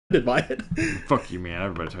by it. Fuck you, man.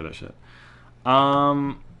 Everybody's heard that shit.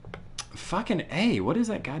 Fucking A. What is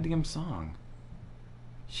that goddamn song?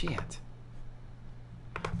 Shit.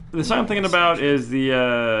 The song I'm thinking about is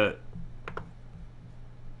the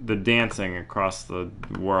dancing across the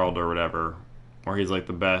world or whatever, where he's like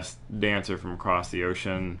the best dancer from across the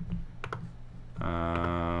ocean.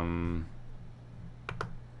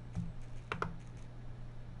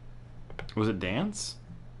 Was it Dance?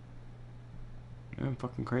 I'm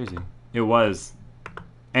fucking crazy. It was.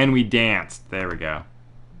 And we danced. There we go.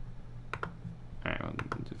 Alright, we'll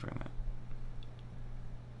do fucking that.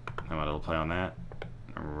 I want to play on that.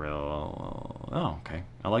 Oh, okay.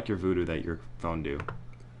 I like your voodoo that your phone do.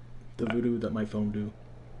 The voodoo that my phone do.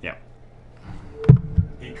 Yeah.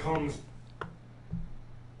 He comes.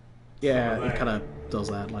 Yeah, it kind of does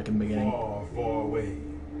that, like in the beginning. Far, far away.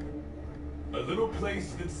 A little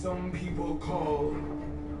place that some people call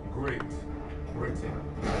Great Britain.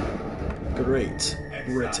 Great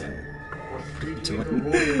Britain.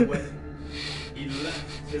 He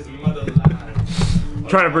left his motherland.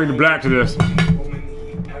 Trying to bring the black to this.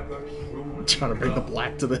 Trying to bring the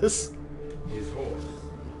black to this. His horse.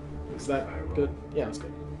 Is that good? Yeah, it's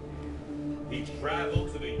good. He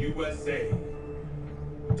traveled to the USA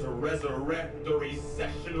to resurrect the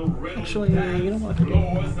recessional riddle. Actually, you know what?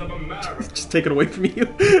 Floors of America. Just take it away from you.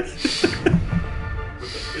 With a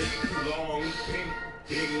big, long, pink,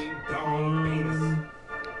 ding dong penis.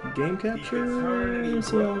 Game He could turn and he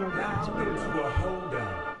capture? broke down into a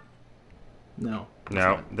holdout. No.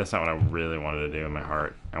 No, that's not what I really wanted to do in my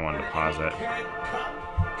heart. I wanted to pause it. Can't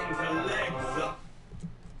cut into legs up.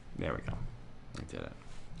 There we go. I did it.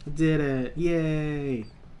 I did it. Yay.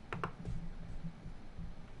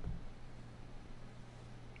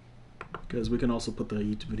 Because we can also put the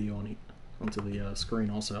YouTube video onto the screen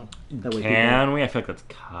also. That way Can we? I feel like that's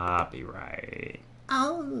copyright. I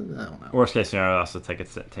don't know. Worst case scenario, I'll also take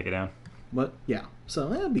it down. But yeah, so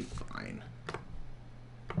that'll be fine.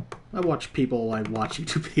 I watch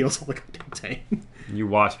YouTube videos all the goddamn time. You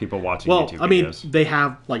watch people watching Well, YouTube I mean, videos. they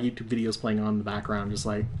have like YouTube videos playing on in the background, just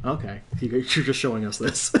like, okay, you're just showing us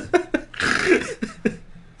this.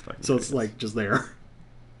 So it's like just there.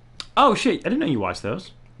 Oh shit! I didn't know you watched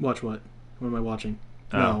those. Watch what? What am I watching?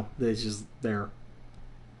 Oh. No, it's just there.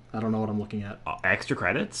 I don't know what I'm looking at. Extra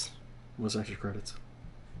credits? What's extra credits?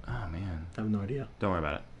 Oh man, I have no idea. don't worry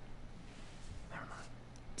about it.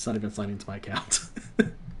 It's not even signed into my account.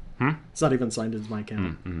 Hmm? It's not even signed into my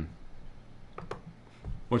account. Mm-hmm.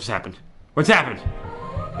 What just happened? What's happened?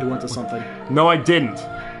 It went to something. No, I didn't.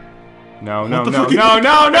 No, no, the no, fuck? no,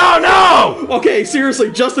 no, no, no! Okay,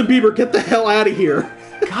 seriously, Justin Bieber, get the hell out of here.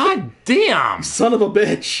 God damn! Son of a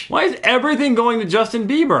bitch. Why is everything going to Justin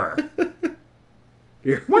Bieber?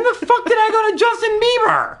 Here. When the fuck did I go to Justin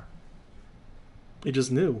Bieber? You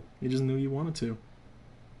just knew. You just knew you wanted to.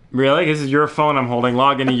 Really? This is your phone I'm holding.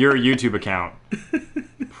 Log into your YouTube account.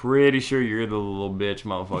 Pretty sure you're the little bitch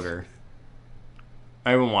motherfucker.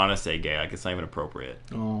 I even want to say gay. Like, it's not even appropriate.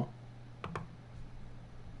 Oh.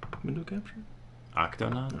 Window capture?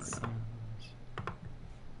 Octonauts?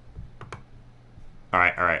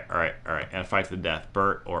 Alright. And a fight to the death.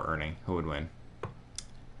 Bert or Ernie? Who would win?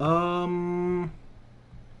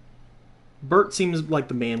 Bert seems like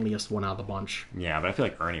the manliest one out of the bunch. Yeah, but I feel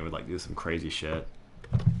like Ernie would, like, do some crazy shit.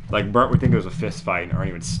 Like, Bert would think it was a fist fight, and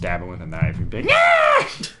Ernie would stab him with a knife and be like, yeah!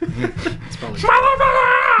 It's probably true.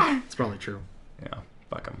 Motherfucker! It's probably true. Yeah,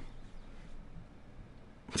 fuck him.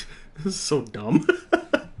 This is so dumb.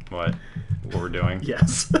 What we're doing?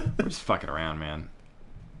 Yes. We're just fucking around, man.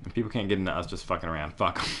 If people can't get into us just fucking around,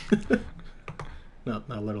 fuck them. No,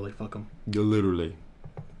 literally, fuck them.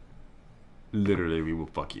 Literally, we will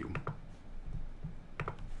fuck you.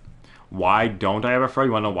 Why don't I have a fro?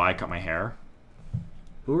 You want to know why I cut my hair?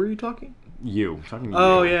 Who are you talking? You. I'm talking to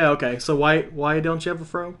Oh, you. yeah, okay. So why don't you have a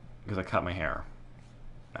fro? Because I cut my hair.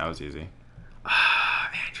 That was easy.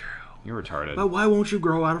 Andrew. You're retarded. But why won't you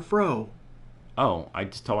grow out a fro? Oh, I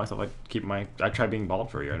just told myself I tried being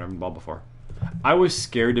bald for a year. I've never been bald before. I was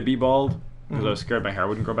scared to be bald because I was scared my hair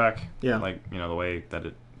wouldn't grow back. Yeah. Like, you know, the way that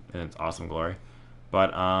it in its awesome glory.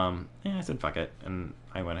 But yeah, I said fuck it, and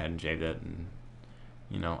I went ahead and shaved it, and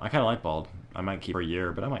you know, I kind of like bald. I might keep it for a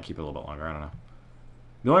year, but I might keep it a little bit longer. I don't know.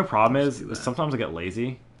 The only problem is sometimes I get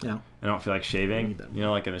lazy. Yeah. I don't feel like shaving. that. You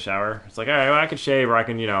know, like in the shower. It's like, all right, well, I could shave, or I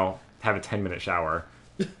can, you know, have a 10-minute shower.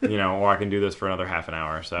 You know, or I can do this for another half an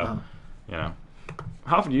hour. So, you know,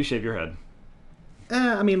 how often do you shave your head?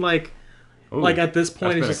 I mean, like Ooh, at this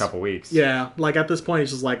point, it's been just, a couple weeks. Yeah, like at this point,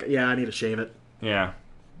 it's just like, yeah, I need to shave it. Yeah.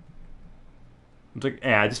 It's like,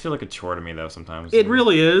 yeah, I just feel like a chore to me though sometimes. It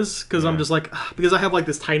really is, because I'm Yeah. just like, because I have like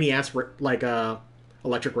this tiny ass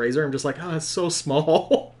electric razor. I'm just like, oh, it's so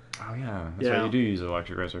small. Oh yeah, that's Yeah. why you do use an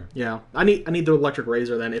electric razor. Yeah, I need the electric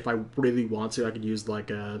razor. Then, if I really want to, I could use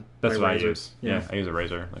like a. That's my what razor. I use. Yeah, I use a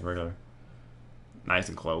razor like regular, nice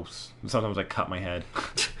and close. Sometimes I cut my head.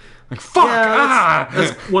 Like fuck! Yeah,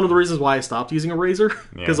 that's one of the reasons why I stopped using a razor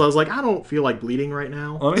because Yeah. I was like, I don't feel like bleeding right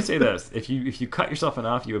now. Well, let me say this: if you cut yourself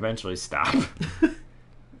enough, you eventually stop,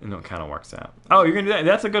 and it kind of works out. Oh, you're gonna do that?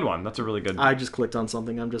 That's a good one. That's a really good. I just clicked on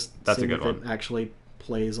something. I'm just That's a seeing good if it one. actually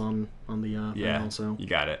plays on the yeah, panel. So you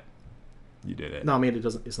got it. You did it. no, I mean it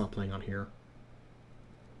doesn't. It's not playing on here.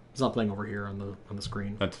 It's not playing over here on the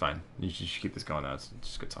screen. That's fine. You should keep this going. Though. It's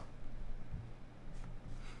just a good song.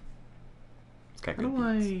 It's got How good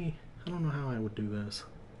do beats. I don't know how I would do this.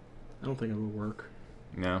 I don't think it would work.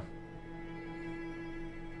 No.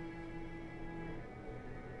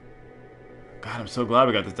 God, I'm so glad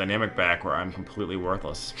we got this dynamic back where I'm completely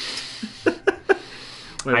worthless.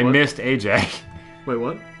 Wait, I what? missed AJ. Wait,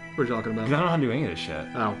 what? What are you talking I about? don't know how to do any of this shit.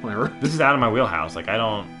 Oh, whatever. This is out of my wheelhouse. Like, I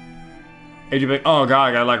don't... AJ be like, oh god,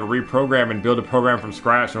 I gotta like reprogram and build a program from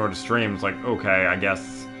scratch in order to stream. It's like, okay, I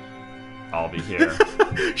guess I'll be here.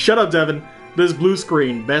 Shut up, Devin. This blue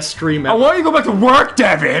screen, best stream I ever. want you to go back to work,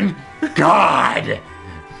 Devin! God!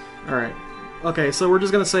 Alright. Okay, so we're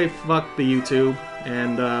just gonna say fuck the YouTube,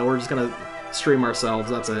 and we're just gonna stream ourselves,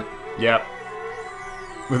 that's it. Yep.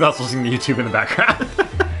 With us listening to YouTube in the background.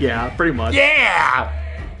 Yeah, pretty much. Yeah!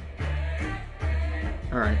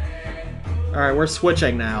 Alright. Alright, we're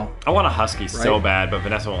switching now. I want a husky so Right. bad, but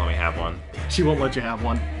Vanessa won't let me have one. She won't let you have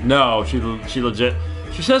one. No, she legit...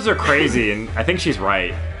 She says they're crazy, and I think she's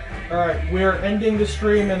right. Alright, we're ending the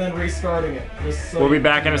stream and then restarting it. We'll be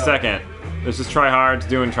back in a second. This is Tryhard's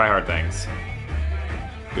doing tryhard things.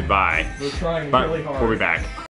 Goodbye. We're trying But we'll be back.